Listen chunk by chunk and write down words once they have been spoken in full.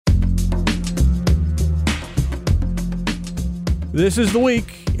This is the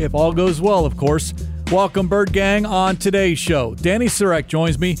week, if all goes well, of course. Welcome, Bird Gang, on today's show. Danny Surek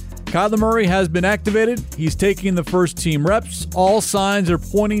joins me. Kyler Murray has been activated. He's taking the first team reps. All signs are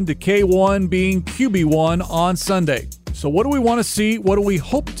pointing to K1 being QB1 on Sunday. So what do we want to see? What do we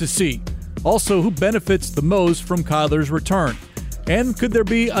hope to see? Also, who benefits the most from Kyler's return? And could there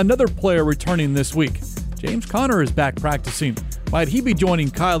be another player returning this week? James Conner is back practicing. Might he be joining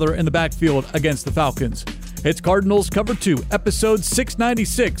Kyler in the backfield against the Falcons? It's Cardinals Cover 2, episode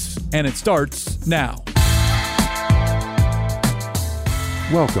 696, and it starts now.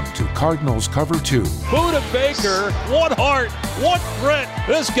 Welcome to Cardinals Cover 2. Buda Baker, one heart, one grit.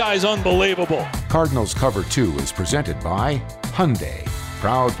 This guy's unbelievable. Cardinals Cover 2 is presented by Hyundai,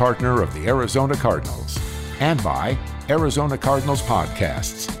 proud partner of the Arizona Cardinals, and by Arizona Cardinals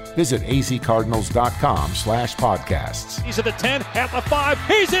Podcasts. Visit azcardinals.com/podcasts. He's at the 10, at the 5.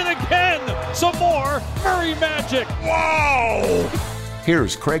 He's in again. Some more Murray magic. Wow.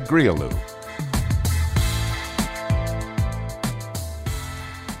 Here's Craig Grialou.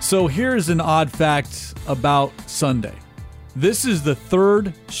 So here's an odd fact about Sunday. This is the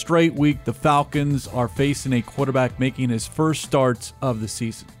third straight week the Falcons are facing a quarterback making his first starts of the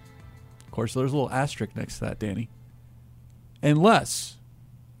season. Of course, there's a little asterisk next to that, Danny. Unless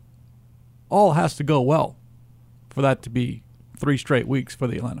all has to go well for that to be 3 straight weeks for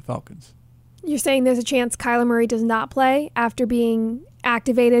the Atlanta Falcons. You're saying there's a chance Kyler Murray does not play after being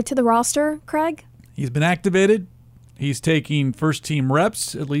activated to the roster, Craig? He's been activated. He's taking first-team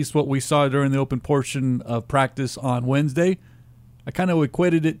reps, at least what we saw during the open portion of practice on Wednesday. I kind of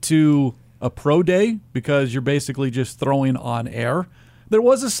equated it to a pro day because you're basically just throwing on air. There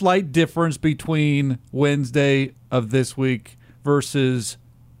was a slight difference between Wednesday of this week versus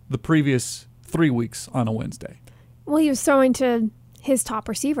the previous 3 weeks on a Wednesday. Well, he was throwing to his top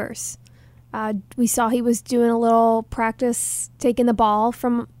receivers. We saw he was doing a little practice taking the ball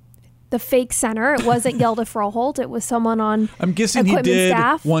from the fake center. It wasn't Gelda Froholt. It was someone on I'm guessing he did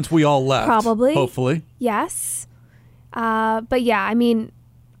staff. Once we all left. Probably. Hopefully. Yes. But yeah, I mean,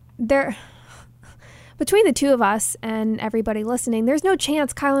 between the two of us and everybody listening, there's no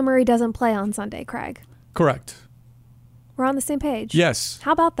chance Kyler Murray doesn't play on Sunday, Craig. Correct. We're on the same page. Yes.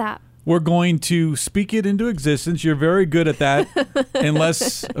 How about that? We're going to speak it into existence. You're very good at that.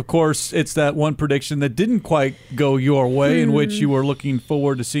 Unless, of course, it's that one prediction that didn't quite go your way, in which you were looking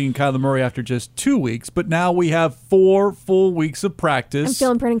forward to seeing Kyler Murray after just 2 weeks. But now we have 4 full weeks of practice. I'm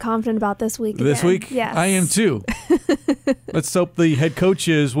feeling pretty confident about this week again. This week? Yes. I am too. Let's hope the head coach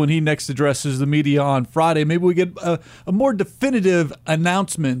is, when he next addresses the media on Friday, maybe we get a more definitive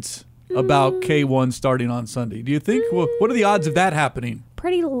announcement about K1 starting on Sunday. Do you think? What are the odds of that happening?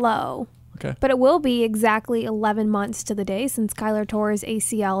 Pretty low. Okay. But it will be exactly 11 months to the day since Kyler tore his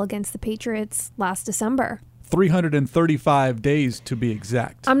ACL against the Patriots last December. 335 days to be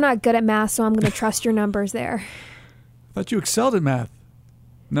exact. I'm not good at math, so I'm going to trust your numbers there. I thought you excelled at math.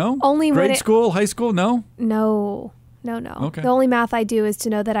 No? Only Grade school, high school, no? No. Okay. The only math I do is to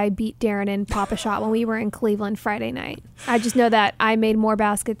know that I beat Darren in Pop-A-Shot when we were in Cleveland Friday night. I just know that I made more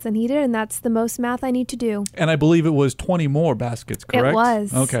baskets than he did, and that's the most math I need to do. And I believe it was 20 more baskets, correct? It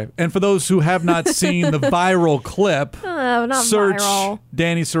was. Okay. And for those who have not seen the viral clip, search viral.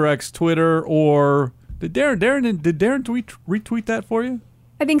 Danny Surek's Twitter, or did Darren retweet that for you?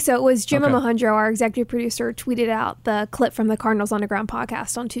 I think so. It was Jim Okay. Mahundro, our executive producer, tweeted out the clip from the Cardinals Underground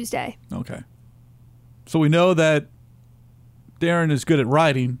podcast on Tuesday. Okay. So we know that Darren is good at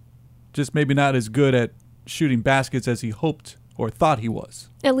writing, just maybe not as good at shooting baskets as he hoped or thought he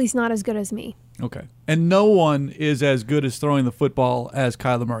was. At least not as good as me. Okay. And no one is as good as throwing the football as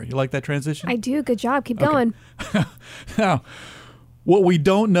Kyler Murray. You like that transition? I do. Good job. Keep going. Now, what we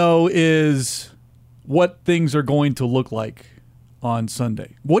don't know is what things are going to look like on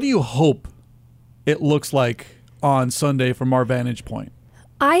Sunday. What do you hope it looks like on Sunday from our vantage point?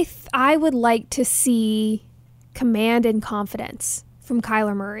 I would like to see command and confidence from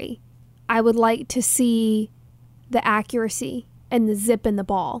Kyler Murray. I would like to see the accuracy and the zip in the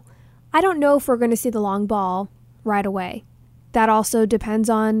ball. I don't know if we're going to see the long ball right away. That also depends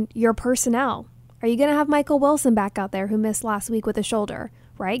on your personnel. Are you going to have Michael Wilson back out there who missed last week with a shoulder,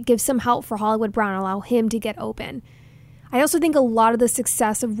 right? Give some help for Hollywood Brown, allow him to get open. I also think a lot of the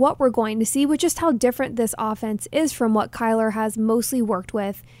success of what we're going to see with just how different this offense is from what Kyler has mostly worked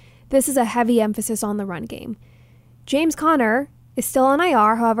with. This is a heavy emphasis on the run game. James Conner is still on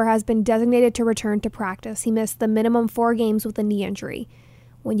IR, however, has been designated to return to practice. He missed the minimum 4 games with a knee injury.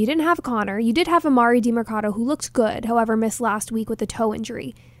 When you didn't have Conner, you did have Amari DiMercato, who looks good, however, missed last week with a toe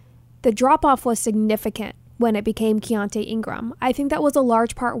injury. The drop-off was significant when it became Keontae Ingram. I think that was a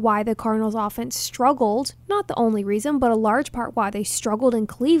large part why the Cardinals offense struggled. Not the only reason, but a large part why they struggled in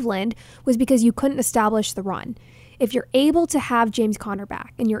Cleveland was because you couldn't establish the run. If you're able to have James Conner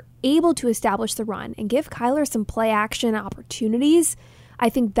back and you're able to establish the run and give Kyler some play action opportunities, I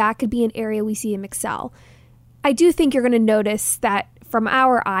think that could be an area we see him excel. I do think you're going to notice that from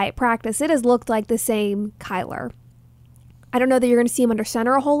our eye at practice, it has looked like the same Kyler. I don't know that you're going to see him under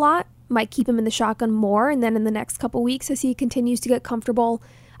center a whole lot. Might keep him in the shotgun more, and then in the next couple weeks as he continues to get comfortable,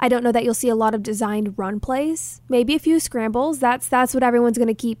 I don't know that you'll see a lot of designed run plays. Maybe a few scrambles. That's what everyone's going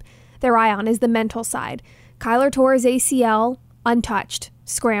to keep their eye on, is the mental side. Kyler tore his ACL untouched,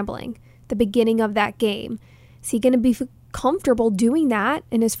 scrambling, the beginning of that game. Is he going to be comfortable doing that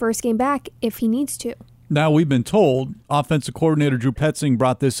in his first game back if he needs to? Now, we've been told, offensive coordinator Drew Petzing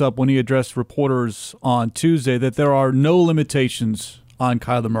brought this up when he addressed reporters on Tuesday, that there are no limitations on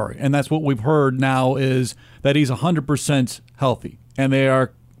Kyler Murray. And that's what we've heard now, is that he's 100% healthy. And they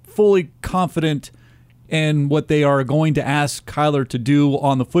are fully confident in what they are going to ask Kyler to do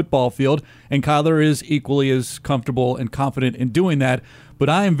on the football field. And Kyler is equally as comfortable and confident in doing that. But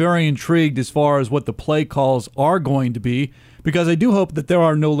I am very intrigued as far as what the play calls are going to be, because I do hope that there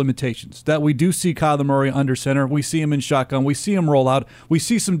are no limitations, that we do see Kyler Murray under center. We see him in shotgun. We see him roll out. We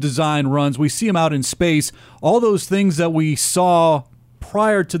see some design runs. We see him out in space. All those things that we saw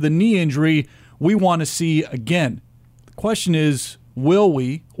prior to the knee injury, we want to see again. The question is, will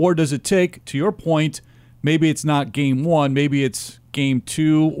we, or does it take, to your point, maybe it's not game 1, maybe it's game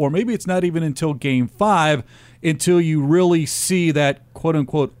 2, or maybe it's not even until game 5 until you really see that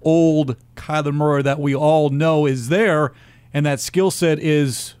quote-unquote old Kyler Murray that we all know is there, and that skill set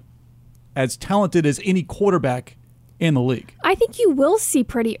is as talented as any quarterback in the league. I think you will see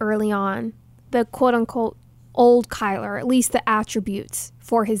pretty early on the quote-unquote old Kyler, at least the attributes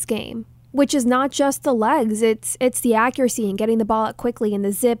for his game, which is not just the legs, it's the accuracy and getting the ball out quickly and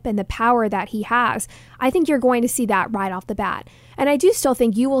the zip and the power that he has. I think you're going to see that right off the bat. And I do still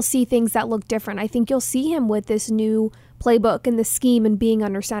think you will see things that look different. I think you'll see him with this new playbook and the scheme and being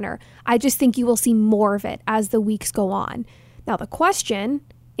under center. I just think you will see more of it as the weeks go on. Now the question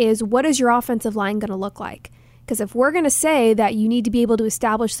is, what is your offensive line going to look like? Because if we're going to say that you need to be able to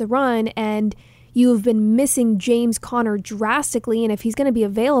establish the run and you have been missing James Conner drastically, and if he's going to be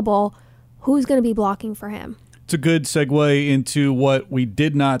available, who's going to be blocking for him? It's a good segue into what we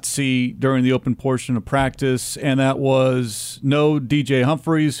did not see during the open portion of practice, and that was no DJ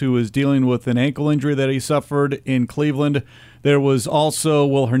Humphries, who is dealing with an ankle injury that he suffered in Cleveland. There was also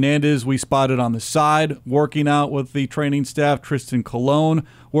Will Hernandez, we spotted on the side, working out with the training staff. Tristan Colon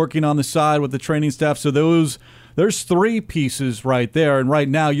working on the side with the training staff. So there's 3 pieces right there, and right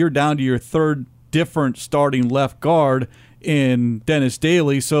now you're down to your third different starting left guard in Dennis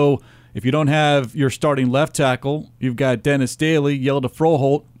Daly. So if you don't have your starting left tackle, you've got Dennis Daly, Yelda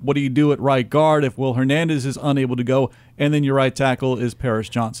Froholt. What do you do at right guard if Will Hernandez is unable to go? And then your right tackle is Paris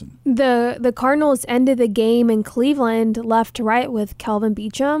Johnson. The Cardinals ended the game in Cleveland left to right with Kelvin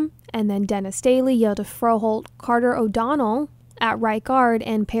Beachum, and then Dennis Daly, Yelda Froholt, Carter O'Donnell at right guard,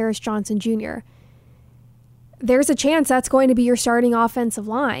 and Paris Johnson Jr. There's a chance that's going to be your starting offensive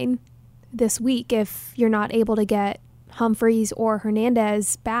line this week if you're not able to get Humphries or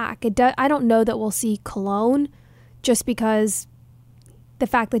Hernandez back. I don't know that we'll see Cologne, just because the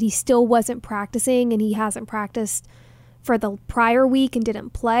fact that he still wasn't practicing and he hasn't practiced for the prior week and didn't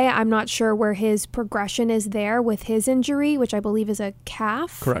play. I'm not sure where his progression is there with his injury, which I believe is a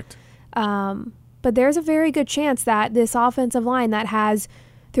calf. Correct. But there's a very good chance that this offensive line that has,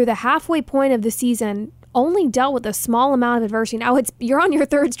 through the halfway point of the season, only dealt with a small amount of adversity. Now you're on your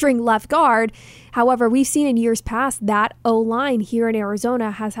third string left guard. However, we've seen in years past that O-line here in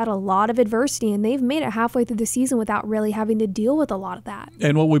Arizona has had a lot of adversity, and they've made it halfway through the season without really having to deal with a lot of that.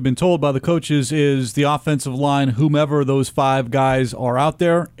 And what we've been told by the coaches is the offensive line, whomever those 5 guys are out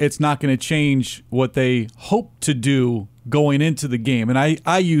there, it's not going to change what they hope to do going into the game. And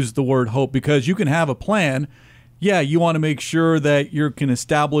I use the word hope because you can have a plan. Yeah, you want to make sure that you can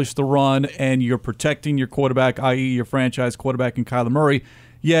establish the run and you're protecting your quarterback, i.e. your franchise quarterback in Kyler Murray,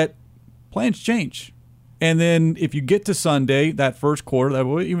 yet plans change. And then if you get to Sunday, that first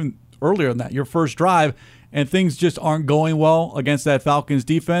quarter, even earlier than that, your first drive, and things just aren't going well against that Falcons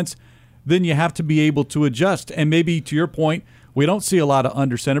defense, then you have to be able to adjust. And maybe, to your point, we don't see a lot of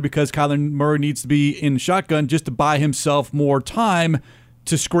under center because Kyler Murray needs to be in shotgun just to buy himself more time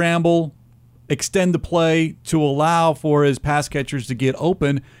to scramble, extend the play, to allow for his pass catchers to get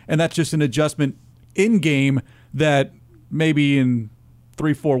open. And that's just an adjustment in game that maybe in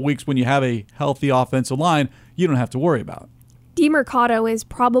 3-4 weeks when you have a healthy offensive line, you don't have to worry about. DeMercado is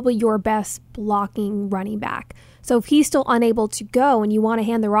probably your best blocking running back. So if he's still unable to go and you want to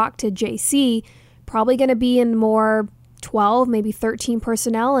hand the rock to JC, probably going to be in more 12, maybe 13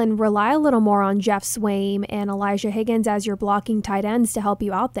 personnel and rely a little more on Jeff Swaim and Elijah Higgins as your blocking tight ends to help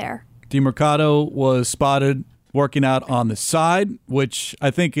you out there. DeMercado was spotted working out on the side, which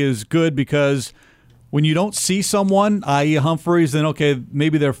I think is good because when you don't see someone, i.e. Humphreys, then okay,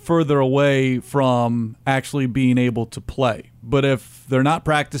 maybe they're further away from actually being able to play. But if they're not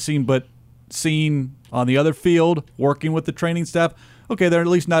practicing but seen on the other field, working with the training staff, okay, they're at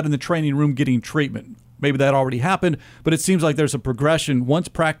least not in the training room getting treatment. Maybe that already happened, but it seems like there's a progression. Once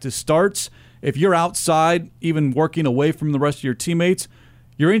practice starts, if you're outside, even working away from the rest of your teammates,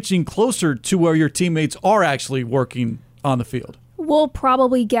 you're inching closer to where your teammates are actually working on the field. We'll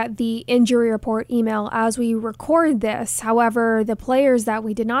probably get the injury report email as we record this. However, the players that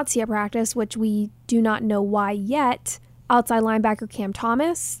we did not see at practice, which we do not know why yet, outside linebacker Cam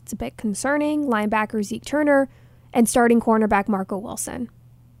Thomas, it's a bit concerning, linebacker Zeke Turner, and starting cornerback Marco Wilson.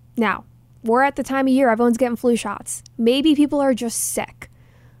 Now, we're at the time of year everyone's getting flu shots. Maybe people are just sick,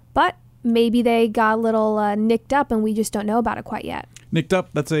 but maybe they got a little nicked up and we just don't know about it quite yet. Nicked up,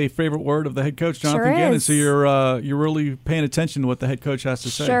 that's a favorite word of the head coach, Jonathan Sure Gannon. is. So you're really paying attention to what the head coach has to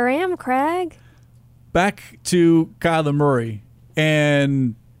say. Sure am, Craig. Back to Kyler Murray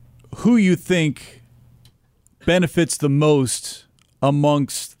and who you think benefits the most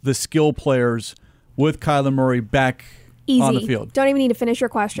amongst the skill players with Kyler Murray back Easy. on the field. Don't even need to finish your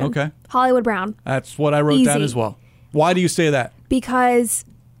question. Okay. Hollywood Brown. That's what I wrote down Easy. as well. Why do you say that? Because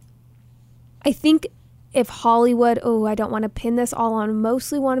I think if Hollywood, I don't want to pin this all on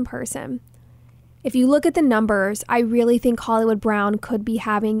mostly one person. If you look at the numbers, I really think Hollywood Brown could be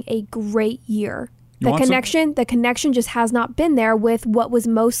having a great year. The connection just has not been there with what was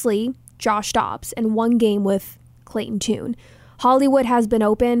mostly Josh Dobbs and one game with Clayton Tune. Hollywood has been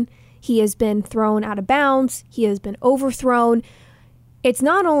open. He has been thrown out of bounds. He has been overthrown. It's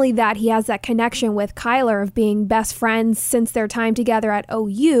not only that he has that connection with Kyler of being best friends since their time together at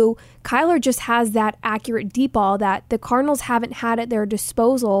OU. Kyler just has that accurate deep ball that the Cardinals haven't had at their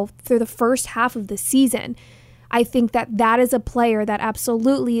disposal through the first half of the season. I think that is a player that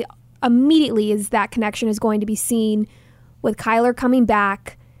absolutely immediately is that connection is going to be seen with Kyler coming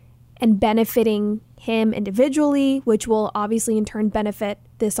back and benefiting him individually, which will obviously in turn benefit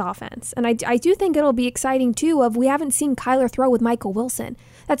this offense. And I do think it'll be exciting too we haven't seen Kyler throw with Michael Wilson.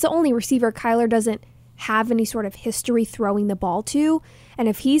 That's the only receiver Kyler doesn't have any sort of history throwing the ball to. And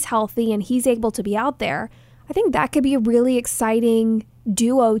if he's healthy and he's able to be out there, I think that could be a really exciting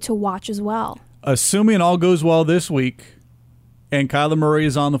duo to watch as well. Assuming all goes well this week and Kyler Murray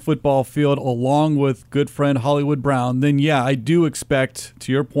is on the football field along with good friend Hollywood Brown, then yeah, I do expect,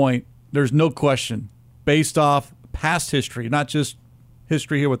 to your point, there's no question, based off past history, not just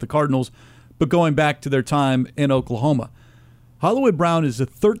history here with the Cardinals, but going back to their time in Oklahoma. Hollywood Brown is the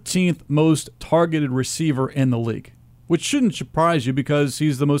 13th most targeted receiver in the league, which shouldn't surprise you because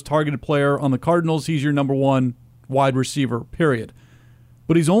he's the most targeted player on the Cardinals. He's your number one wide receiver, period.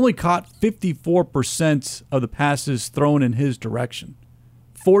 But he's only caught 54% of the passes thrown in his direction.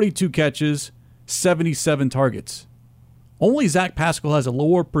 42 catches, 77 targets. Only Zach Pascal has a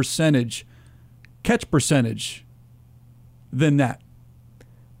lower catch percentage than that.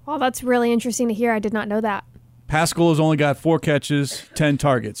 Well, that's really interesting to hear. I did not know that. Pascal has only got 4 catches, 10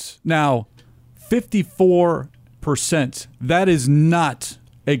 targets. Now, 54%, that is not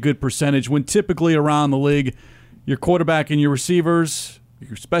a good percentage when typically around the league, your quarterback and your receivers,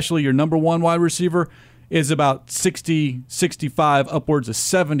 especially your number one wide receiver, is about 60, 65, upwards of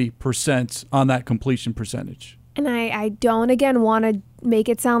 70% on that completion percentage. And I don't, again, want to make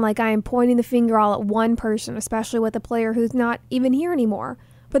it sound like I am pointing the finger all at one person, especially with a player who's not even here anymore.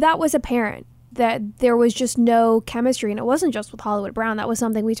 But that was apparent, that there was just no chemistry. And it wasn't just with Hollywood Brown. That was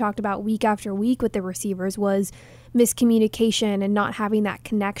something we talked about week after week with the receivers, was miscommunication and not having that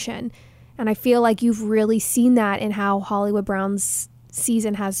connection. And I feel like you've really seen that in how Hollywood Brown's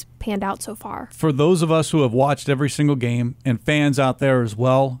season has panned out so far. For those of us who have watched every single game, and fans out there as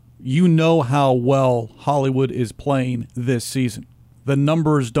well, you know how well Hollywood is playing this season. The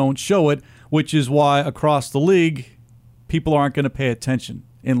numbers don't show it, which is why across the league, people aren't going to pay attention.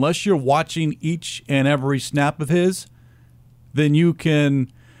 Unless you're watching each and every snap of his, then you're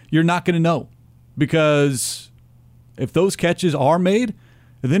not going to know. Because if those catches are made,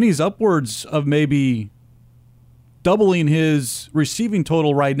 then he's upwards of maybe doubling his receiving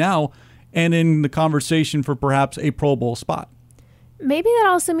total right now and in the conversation for perhaps a Pro Bowl spot. Maybe that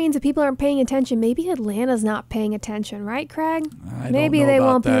also means that people aren't paying attention. Maybe Atlanta's not paying attention, right, Craig? I Maybe don't know they about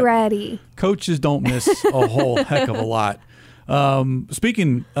won't that. be ready. Coaches don't miss a whole heck of a lot.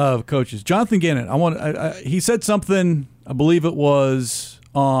 Speaking of coaches, Jonathan Gannon, he said something, I believe it was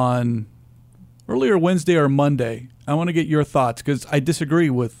on earlier Wednesday or Monday. I want to get your thoughts because I disagree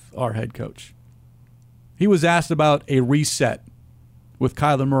with our head coach. He was asked about a reset with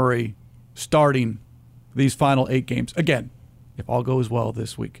Kyler Murray starting these final 8 games. Again, if all goes well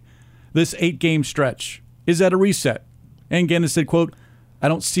this week. This 8-game stretch, is that a reset? And Gannon said, quote, I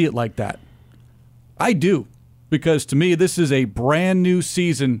don't see it like that. I do, because to me, this is a brand new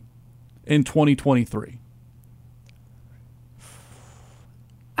season in 2023.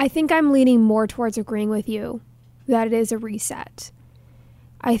 I think I'm leaning more towards agreeing with you that it is a reset.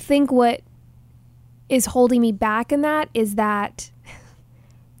 I think what is holding me back in that is that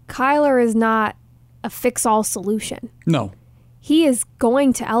Kyler is not a fix-all solution. No. He is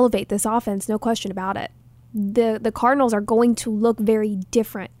going to elevate this offense, no question about it. The Cardinals are going to look very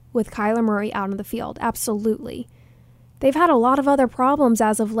different with Kyler Murray out on the field. Absolutely. They've had a lot of other problems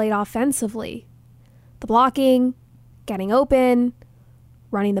as of late offensively. The blocking, getting open,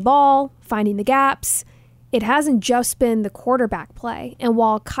 running the ball, finding the gaps. It hasn't just been the quarterback play. And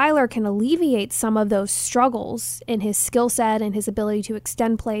while Kyler can alleviate some of those struggles in his skill set and his ability to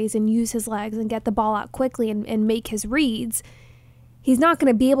extend plays and use his legs and get the ball out quickly and make his reads, he's not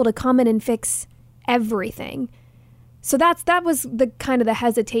going to be able to come in and fix everything. So that was the kind of the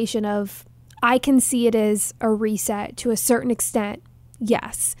hesitation of, I can see it as a reset to a certain extent,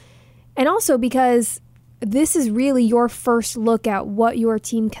 yes. And also because this is really your first look at what your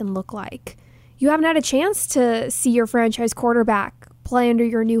team can look like. You haven't had a chance to see your franchise quarterback play under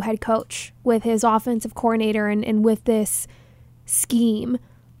your new head coach with his offensive coordinator and with this scheme.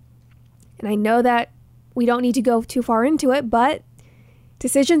 And I know that we don't need to go too far into it, but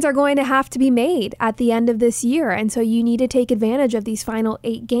decisions are going to have to be made at the end of this year. And so you need to take advantage of these final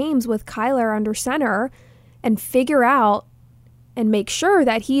 8 games with Kyler under center and figure out and make sure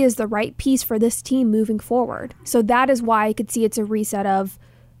that he is the right piece for this team moving forward. So that is why I could see it's a reset of,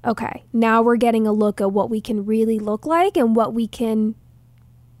 okay, now we're getting a look at what we can really look like and what we can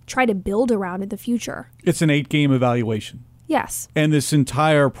try to build around in the future. It's an 8-game evaluation. Yes. And this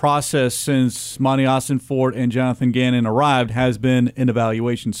entire process since Monty Ossenfort and Jonathan Gannon arrived has been an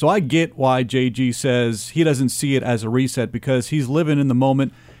evaluation. So I get why JG says he doesn't see it as a reset because he's living in the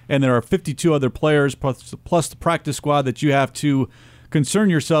moment and there are 52 other players plus the practice squad that you have to concern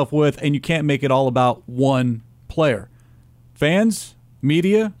yourself with, and you can't make it all about one player. Fans,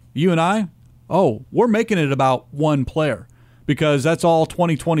 media, you and I, we're making it about one player because that's all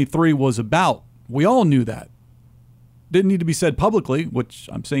 2023 was about. We all knew that. Didn't need to be said publicly, which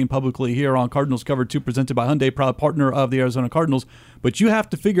I'm saying publicly here on Cardinals Cover 2 presented by Hyundai, proud partner of the Arizona Cardinals. But you have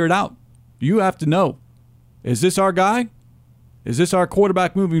to figure it out. You have to know, is this our guy? Is this our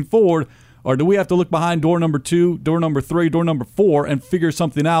quarterback moving forward? Or do we have to look behind door number 2, door number 3, door number 4 and figure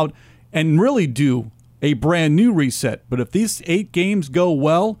something out and really do a brand new reset? But if these 8 games go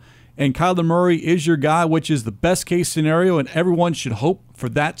well and Kyler Murray is your guy, which is the best case scenario, and everyone should hope for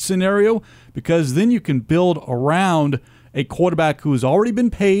that scenario, because then you can build around a quarterback who has already been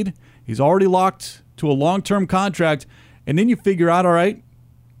paid, he's already locked to a long-term contract, and then you figure out, all right,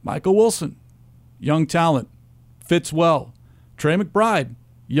 Michael Wilson, young talent, fits well. Trey McBride,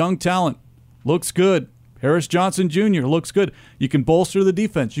 young talent, looks good. Harris Johnson Jr. looks good. You can bolster the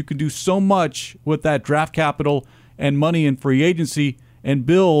defense. You can do so much with that draft capital and money in free agency and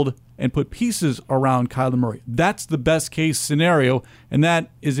build and put pieces around Kyler Murray. That's the best case scenario, and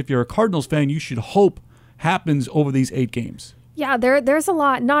that is, if you're a Cardinals fan, you should hope happens over these 8 games. Yeah, there's a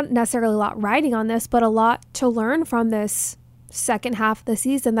lot, not necessarily a lot riding on this, but a lot to learn from this second half of the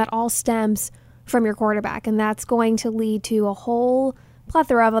season that all stems from your quarterback, and that's going to lead to a whole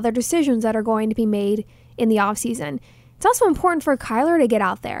plethora of other decisions that are going to be made in the offseason. It's also important for Kyler to get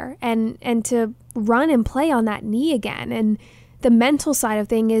out there and to run and play on that knee again. And the mental side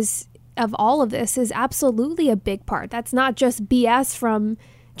of all of this is absolutely a big part. That's not just BS from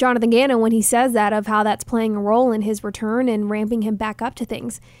Jonathan Gannon when he says that, of how that's playing a role in his return and ramping him back up to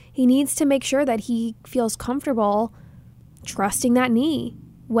things. He needs to make sure that he feels comfortable trusting that knee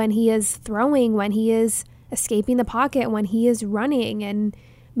when he is throwing, when he is escaping the pocket, when he is running, and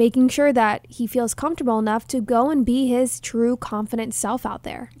making sure that he feels comfortable enough to go and be his true confident self out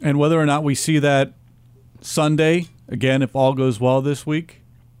there. And whether or not we see that Sunday, again, if all goes well this week,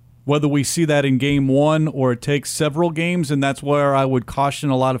 whether we see that in game 1 or it takes several games, and that's where I would caution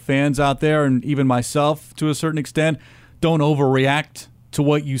a lot of fans out there, and even myself to a certain extent, don't overreact to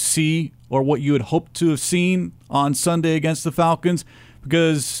what you see or what you had hoped to have seen on Sunday against the Falcons,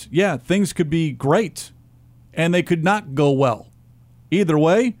 because, yeah, things could be great, and they could not go well. Either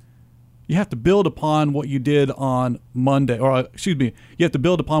way, you have to build upon what you did on Monday, or you have to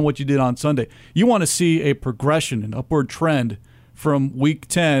build upon what you did on Sunday. You want to see a progression, an upward trend from week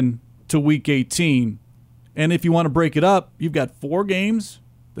 10 to week 18. And if you want to break it up, you've got 4 games,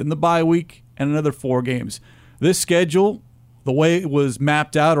 then the bye week, and another 4 games. This schedule, the way it was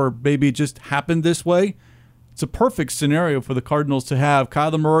mapped out, or maybe it just happened this way, it's a perfect scenario for the Cardinals to have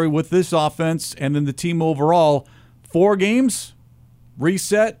Kyler Murray with this offense and then the team overall. 4 games,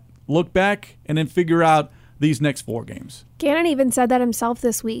 reset, look back, and then figure out these next 4 games. Gannon even said that himself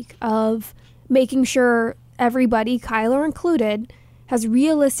this week, of making sure everybody, Kyler included, has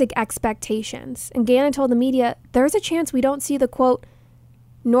realistic expectations. And Gannon told the media, there's a chance we don't see the, quote,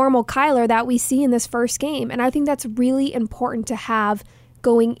 normal Kyler that we see in this first game. And I think that's really important to have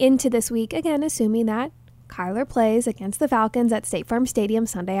going into this week, again, assuming that Kyler plays against the Falcons at State Farm Stadium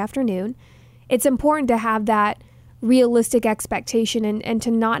Sunday afternoon. It's important to have that realistic expectation and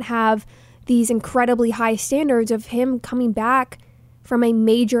to not have these incredibly high standards of him coming back from a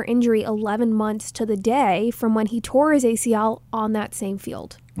major injury 11 months to the day from when he tore his ACL on that same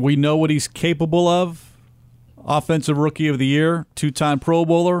field. We know what he's capable of. Offensive Rookie of the Year, 2-time Pro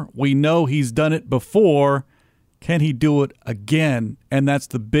Bowler. We know he's done it before. Can he do it again? And that's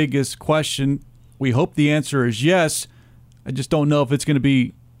the biggest question. We hope the answer is yes. I just don't know if it's going to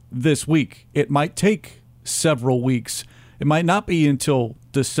be this week. It might take several weeks. It might not be until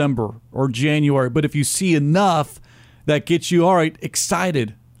December or January, but if you see enough that gets you, all right,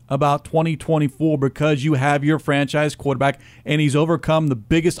 excited about 2024 because you have your franchise quarterback and he's overcome the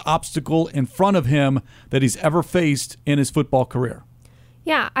biggest obstacle in front of him that he's ever faced in his football career.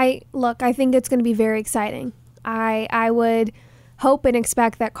 Yeah, I think it's going to be very exciting. I would hope and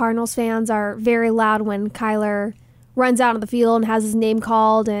expect that Cardinals fans are very loud when Kyler runs out on the field and has his name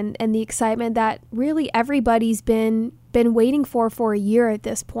called, and the excitement that really everybody's been waiting for a year at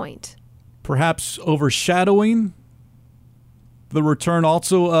this point. Perhaps overshadowing the return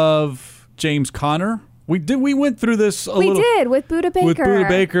also of James Conner. We went through this a little. We did with Budda Baker. With Budda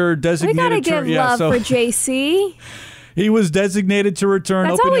Baker designated. We got to give love for JC. He was designated to return.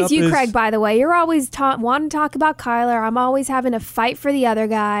 That's always you, Craig, by the way. You're always wanting to talk about Kyler. I'm always having to fight for the other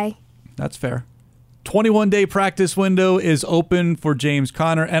guy. That's fair. 21-day practice window is open for James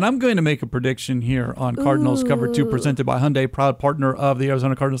Conner, and I'm going to make a prediction here on Cardinals Cover 2 presented by Hyundai, proud partner of the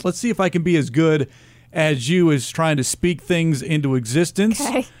Arizona Cardinals. Let's see if I can be as good as you as trying to speak things into existence.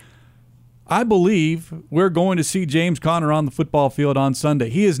 Okay. I believe we're going to see James Conner on the football field on Sunday.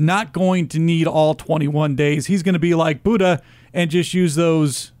 He is not going to need all 21 days. He's going to be like Budda and just use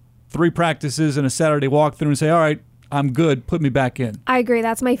those 3 practices and a Saturday walkthrough and say, all right, I'm good. Put me back in. I agree.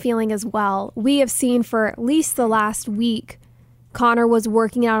 That's my feeling as well. We have seen for at least the last week, Conner was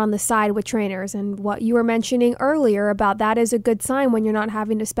working out on the side with trainers. And what you were mentioning earlier about that is a good sign when you're not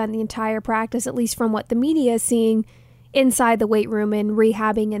having to spend the entire practice, at least from what the media is seeing inside the weight room and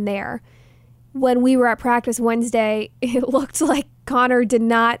rehabbing in there. When we were at practice Wednesday, it looked like Conner did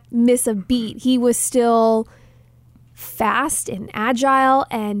not miss a beat. He was still fast and agile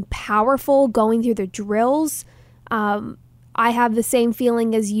and powerful going through the drills. I have the same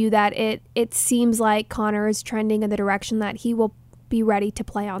feeling as you that it seems like Conner is trending in the direction that he will be ready to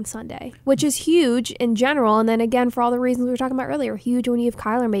play on Sunday, which is huge in general. And then again, for all the reasons we were talking about earlier, huge when you have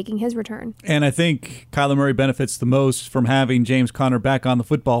Kyler making his return. And I think Kyler Murray benefits the most from having James Conner back on the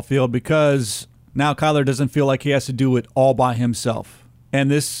football field because now Kyler doesn't feel like he has to do it all by himself. And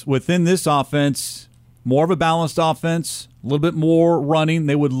within this offense, more of a balanced offense, a little bit more running.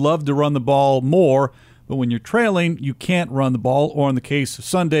 They would love to run the ball more, but when you're trailing, you can't run the ball. Or in the case of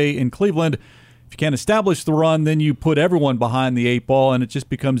Sunday in Cleveland, if you can't establish the run, then you put everyone behind the 8 ball, and it just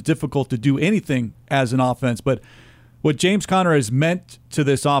becomes difficult to do anything as an offense. But what James Conner has meant to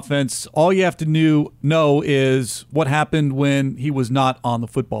this offense, all you have to know is what happened when he was not on the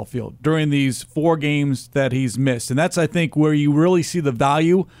football field during these 4 games that he's missed. And that's, I think, where you really see the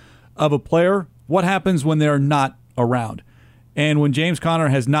value of a player. What happens when they're not around? And when James Conner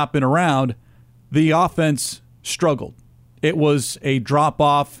has not been around, the offense struggled. It was a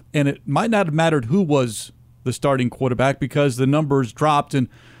drop-off, and it might not have mattered who was the starting quarterback because the numbers dropped, and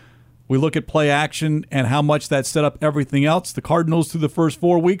we look at play action and how much that set up everything else. The Cardinals, through the first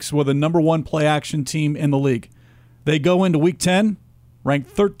 4 weeks, were the number 1 play action team in the league. They go into Week 10,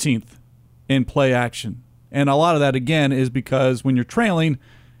 ranked 13th in play action. And a lot of that, again, is because when you're trailing,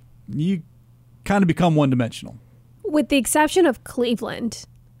 you kind of become one-dimensional. With the exception of Cleveland,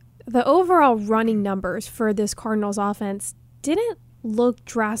 the overall running numbers for this Cardinals offense didn't look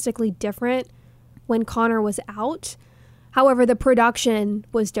drastically different when Conner was out. However, the production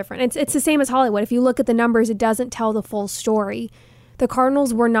was different. It's the same as Hollywood. If you look at the numbers, it doesn't tell the full story. The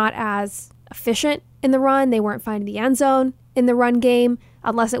Cardinals were not as efficient in the run. They weren't finding the end zone in the run game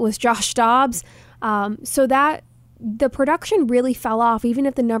unless it was Josh Dobbs. So that the production really fell off, even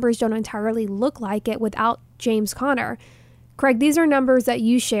if the numbers don't entirely look like it without James Conner. Craig, these are numbers that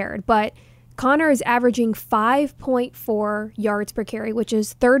you shared, but Conner is averaging 5.4 yards per carry, which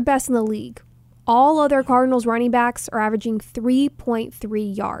is third best in the league. All other Cardinals running backs are averaging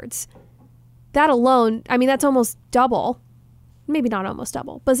 3.3 yards. That alone, I mean, that's almost double. Maybe not almost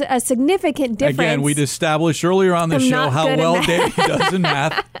double, but a significant difference. Again, we'd established earlier on the show how well Dave does in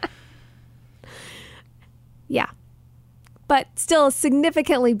math. Yeah. But still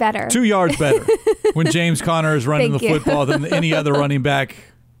significantly better. 2 yards better when James Conner is running the football than any other running back.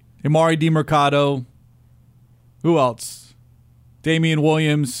 Amari DiMercado. Who else? Damian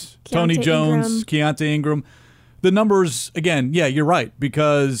Williams, Tony Jones, Keontae Ingram. The numbers, again, yeah, you're right,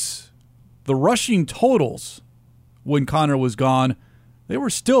 because the rushing totals when Conner was gone, they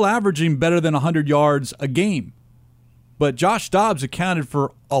were still averaging better than 100 yards a game. But Josh Dobbs accounted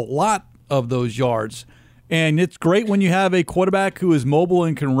for a lot of those yards. And it's great when you have a quarterback who is mobile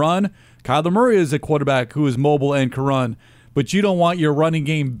and can run. Kyler Murray is a quarterback who is mobile and can run. But you don't want your running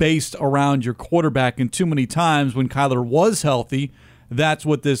game based around your quarterback. And too many times when Kyler was healthy, that's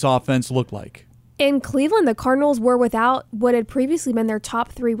what this offense looked like. In Cleveland, the Cardinals were without what had previously been their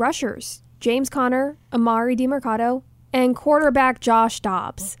top three rushers, James Conner, Amari DiMercado, and quarterback Josh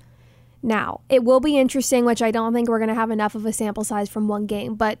Dobbs. Now, it will be interesting, which I don't think we're going to have enough of a sample size from one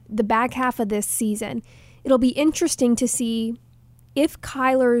game, but the back half of this season, it'll be interesting to see if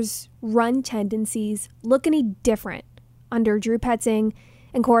Kyler's run tendencies look any different under Drew Petzing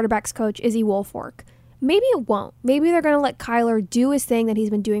and quarterbacks coach Izzy Woolfolk. Maybe it won't. Maybe they're going to let Kyler do his thing that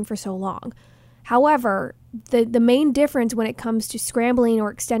he's been doing for so long. However, the main difference when it comes to scrambling or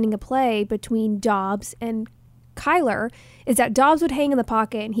extending a play between Dobbs and Kyler is that Dobbs would hang in the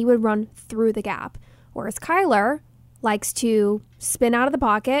pocket and he would run through the gap, whereas Kyler likes to spin out of the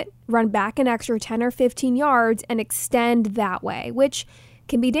pocket, run back an extra 10 or 15 yards, and extend that way, which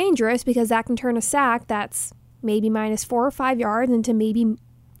can be dangerous because that can turn a sack that's maybe minus 4 or 5 yards into maybe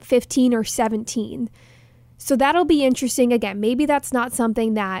 15 or 17. So that'll be interesting. Again, maybe that's not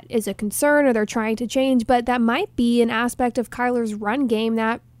something that is a concern or they're trying to change, but that might be an aspect of Kyler's run game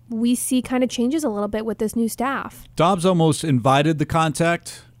that we see kind of changes a little bit with this new staff. Dobbs almost invited the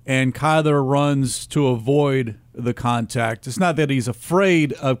contact, and Kyler runs to avoid the contact. It's not that he's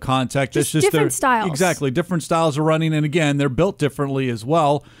afraid of contact. It's just different styles. Exactly. Different styles of running. And again, they're built differently as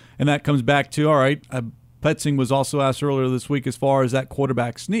well. And that comes back to, all right, Petzing was also asked earlier this week as far as that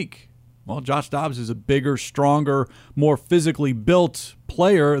quarterback sneak. Well, Josh Dobbs is a bigger, stronger, more physically built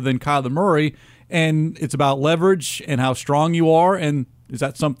player than Kyler Murray. And it's about leverage and how strong you are. And is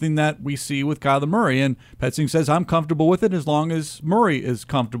that something that we see with Kyler Murray? And Petzing says, I'm comfortable with it as long as Murray is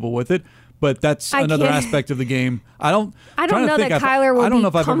comfortable with it. But that's another aspect of the game. I don't know that Kyler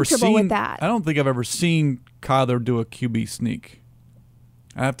will be comfortable with that. I don't think I've ever seen Kyler do a QB sneak.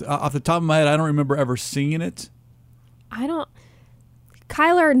 Off the top of my head, I don't remember ever seeing it.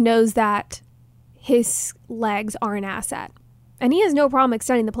 Kyler knows that his legs are an asset, and he has no problem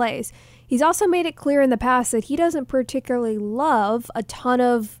extending the plays. He's also made it clear in the past that he doesn't particularly love a ton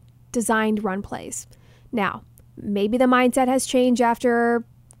of designed run plays. Now, maybe the mindset has changed after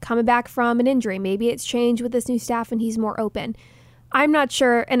coming back from an injury. Maybe it's changed with this new staff and he's more open. I'm not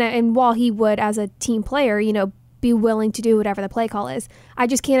sure. And while he would, as a team player, be willing to do whatever the play call is, I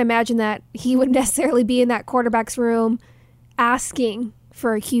just can't imagine that he would necessarily be in that quarterback's room asking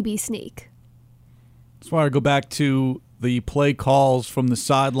for a QB sneak. That's why I go back to the play calls from the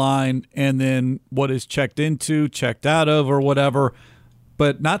sideline and then what is checked into, checked out of, or whatever.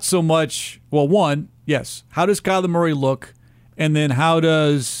 But not so much, well, one, yes, how does Kyler Murray look? And then how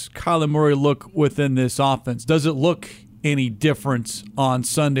does Kyler Murray look within this offense? Does it look any different on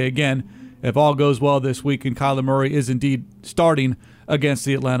Sunday? Again, if all goes well this week and Kyler Murray is indeed starting against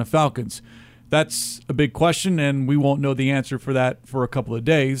the Atlanta Falcons. That's a big question, and we won't know the answer for that for a couple of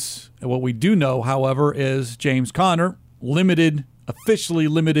days. And what we do know, however, is James Conner, officially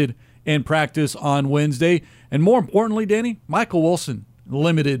limited in practice on Wednesday. And more importantly, Danny, Michael Wilson,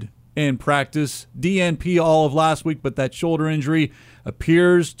 limited in practice. DNP all of last week, but that shoulder injury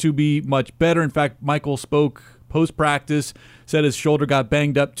appears to be much better. In fact, Michael spoke post-practice, said his shoulder got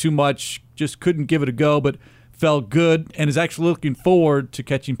banged up too much, just couldn't give it a go, but felt good, and is actually looking forward to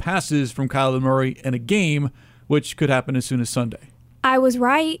catching passes from Kyler Murray in a game, which could happen as soon as Sunday. I was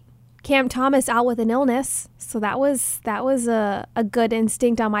right. Cam Thomas out with an illness, so that was a good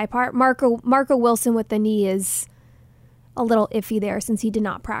instinct on my part. Marco Wilson with the knee is a little iffy there since he did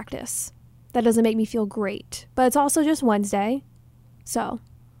not practice. That doesn't make me feel great, but it's also just Wednesday. So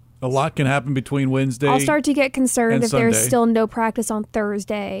a lot can happen between Wednesday. I'll start to get concerned if there's Sunday. still no practice on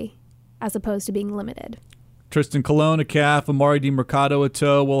Thursday as opposed to being limited. Tristan Colon, a calf. Amari DiMercado, a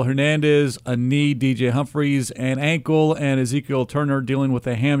toe. Will Hernandez, a knee. DJ Humphries, an ankle. And Ezekiel Turner dealing with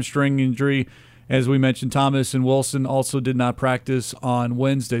a hamstring injury. As we mentioned, Thomas and Wilson also did not practice on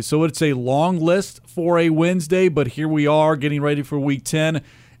Wednesday. So it's a long list for a Wednesday, but here we are getting ready for Week 10,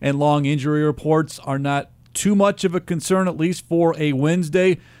 and long injury reports are not too much of a concern, at least for a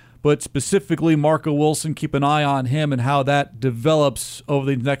Wednesday. But specifically, Marco Wilson, keep an eye on him and how that develops over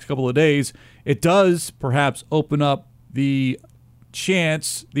the next couple of days. It does perhaps open up the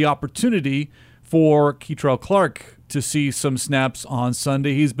chance, the opportunity for Keitrell Clark to see some snaps on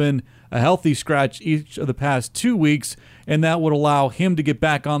Sunday. He's been a healthy scratch each of the past 2 weeks, and that would allow him to get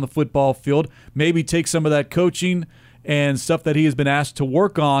back on the football field, maybe take some of that coaching and stuff that he has been asked to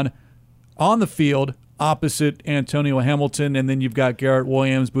work on the field opposite Antonio Hamilton, and then you've got Garrett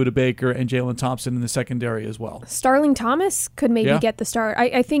Williams, Budda Baker, and Jalen Thompson in the secondary as well. Starling Thomas could maybe get the start.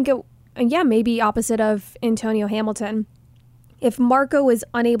 I think, maybe opposite of Antonio Hamilton. If Marco is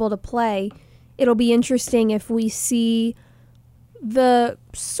unable to play, it'll be interesting if we see the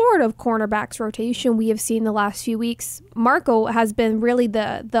sort of cornerbacks rotation we have seen the last few weeks. Marco has been really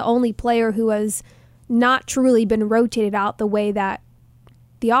the only player who has not truly been rotated out the way that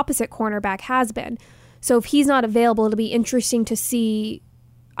the opposite cornerback has been. So if he's not available, it'll be interesting to see.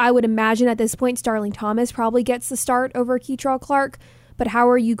 I would imagine at this point, Starling Thomas probably gets the start over Keitrell Clark. But how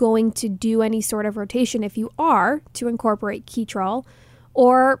are you going to do any sort of rotation if you are to incorporate Keitrell?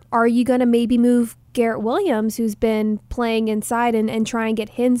 Or are you going to maybe move Garrett Williams, who's been playing inside, and try and get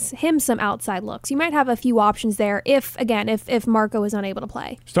him some outside looks? You might have a few options there if Marco is unable to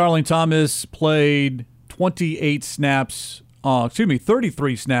play. Starling Thomas played 33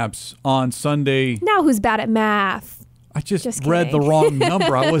 snaps on Sunday. Now who's bad at math? I just read the wrong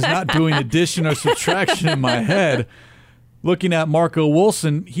number. I was not doing addition or subtraction in my head. Looking at Marco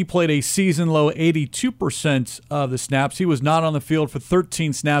Wilson, he played a season-low 82% of the snaps. He was not on the field for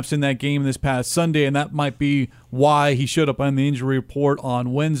 13 snaps in that game this past Sunday, and that might be why he showed up on the injury report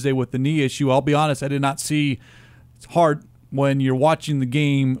on Wednesday with the knee issue. I'll be honest, I did not see. It's hard when you're watching the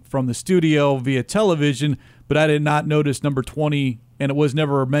game from the studio via television, but I did not notice number 20, and it was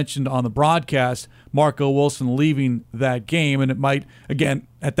never mentioned on the broadcast, Marco Wilson leaving that game. And it might, again,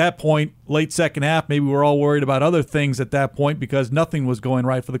 at that point, late second half, maybe we're all worried about other things at that point because nothing was going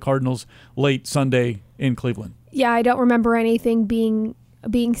right for the Cardinals late Sunday in Cleveland. Yeah, I don't remember anything being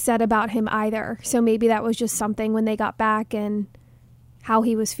said about him either. So maybe that was just something when they got back and how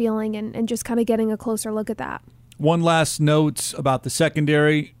he was feeling and just kind of getting a closer look at that. One last note about the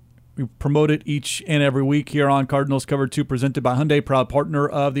secondary. We promote it each and every week here on Cardinals Cover 2, presented by Hyundai, proud partner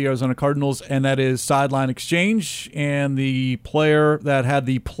of the Arizona Cardinals, and that is Sideline Exchange. And the player that had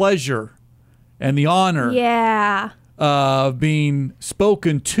the pleasure and the honor of being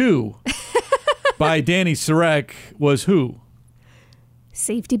spoken to by Danny Sarek was who?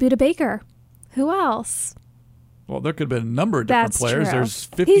 Safety Budda Baker. Who else? Well, there could have been a number of different players. True. There's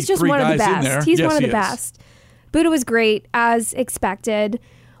 53 He's just one guys of the best. in there. He's one of the best. Budda was great, as expected.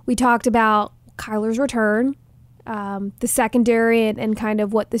 We talked about Kyler's return, the secondary, and kind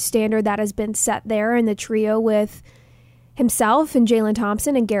of what the standard that has been set there in the trio with himself and Jalen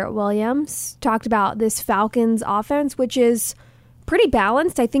Thompson and Garrett Williams. Talked about this Falcons offense, which is pretty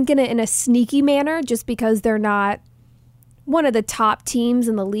balanced, I think, in a sneaky manner, just because they're not one of the top teams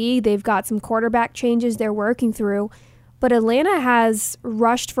in the league. They've got some quarterback changes they're working through. But Atlanta has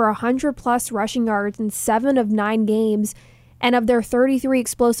rushed for 100-plus rushing yards in 7 of 9 games. And of their 33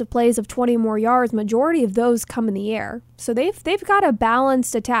 explosive plays of 20 or more yards, majority of those come in the air. So they've got a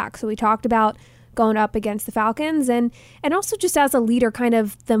balanced attack. So we talked about going up against the Falcons and also just as a leader, kind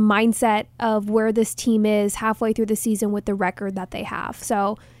of the mindset of where this team is halfway through the season with the record that they have.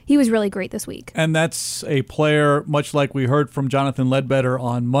 So he was really great this week. And that's a player, much like we heard from Jonathan Ledbetter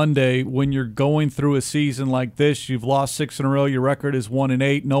on Monday, when you're going through a season like this, you've lost 6 in a row, your record is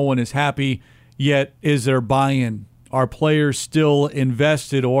 1-8, no one is happy, yet is there buy-in? Are players still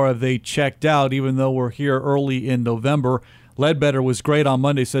invested, or have they checked out, even though we're here early in November? Ledbetter was great on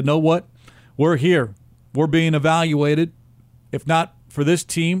Monday, said, know what? We're here. We're being evaluated. If not for this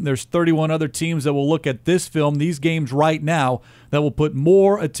team, there's 31 other teams that will look at this film, these games right now, that will put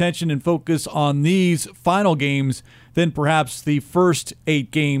more attention and focus on these final games than perhaps the first 8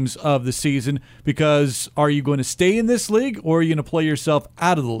 games of the season, because are you going to stay in this league or are you going to play yourself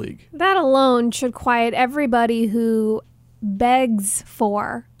out of the league? That alone should quiet everybody who begs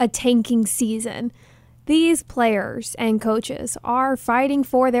for a tanking season. These players and coaches are fighting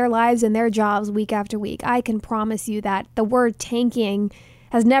for their lives and their jobs week after week. I can promise you that the word tanking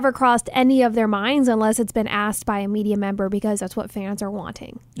has never crossed any of their minds unless it's been asked by a media member, because that's what fans are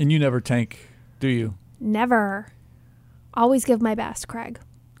wanting. And you never tank, do you? Never. Always give my best, Craig.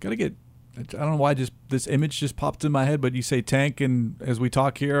 I don't know why this image just popped in my head, but you say tank, and as we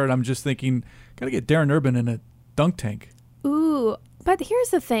talk here, and I'm just thinking, gotta get Darren Urban in a dunk tank. Ooh, but here's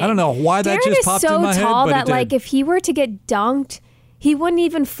the thing. I don't know why that just popped in my head, but it did. Darren is so tall that, like, if he were to get dunked, he wouldn't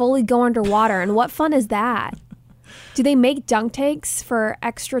even fully go underwater, and what fun is that? Do they make dunk tanks for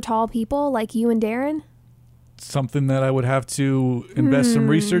extra tall people like you and Darren? Something that I would have to invest some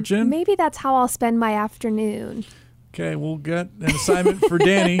research in. Maybe that's how I'll spend my afternoon. Okay, we'll get an assignment for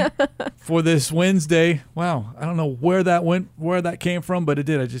Danny for this Wednesday. Wow, I don't know where that came from, but it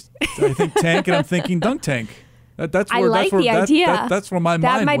did. I think tank, and I'm thinking dunk tank. That's where, I like the idea. That's where my mind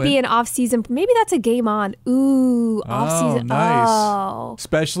went. That might be an off-season. Maybe that's a game on. Ooh, off-season. Nice. Oh,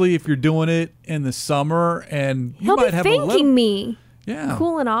 especially if you're doing it in the summer, and you he'll might be have thanking me. Yeah,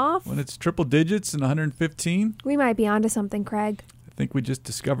 cooling off when it's triple digits and 115. We might be onto something, Craig. I think we just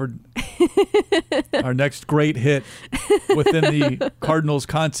discovered our next great hit within the Cardinals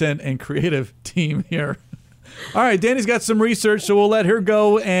content and creative team here. All right, Danny's got some research, so we'll let her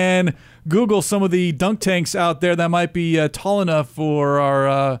go and Google some of the dunk tanks out there that might be tall enough for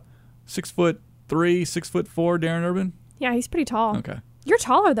our 6'3", 6'4" Darren Urban. Yeah, he's pretty tall. Okay. You're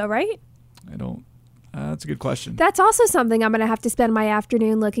taller though, right? I don't. That's a good question. That's also something I'm going to have to spend my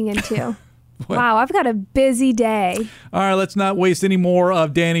afternoon looking into. Wow, I've got a busy day. All right, let's not waste any more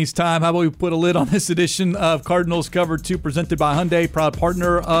of Danny's time. How about we put a lid on this edition of Cardinals Cover 2 presented by Hyundai, proud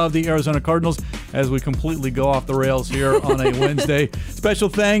partner of the Arizona Cardinals, as we completely go off the rails here on a Wednesday. Special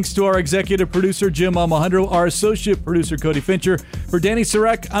thanks to our executive producer, Jim Almohandro, our associate producer, Cody Fincher. For Danny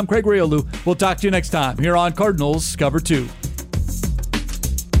Sarek, I'm Craig Riolu. We'll talk to you next time here on Cardinals Cover 2.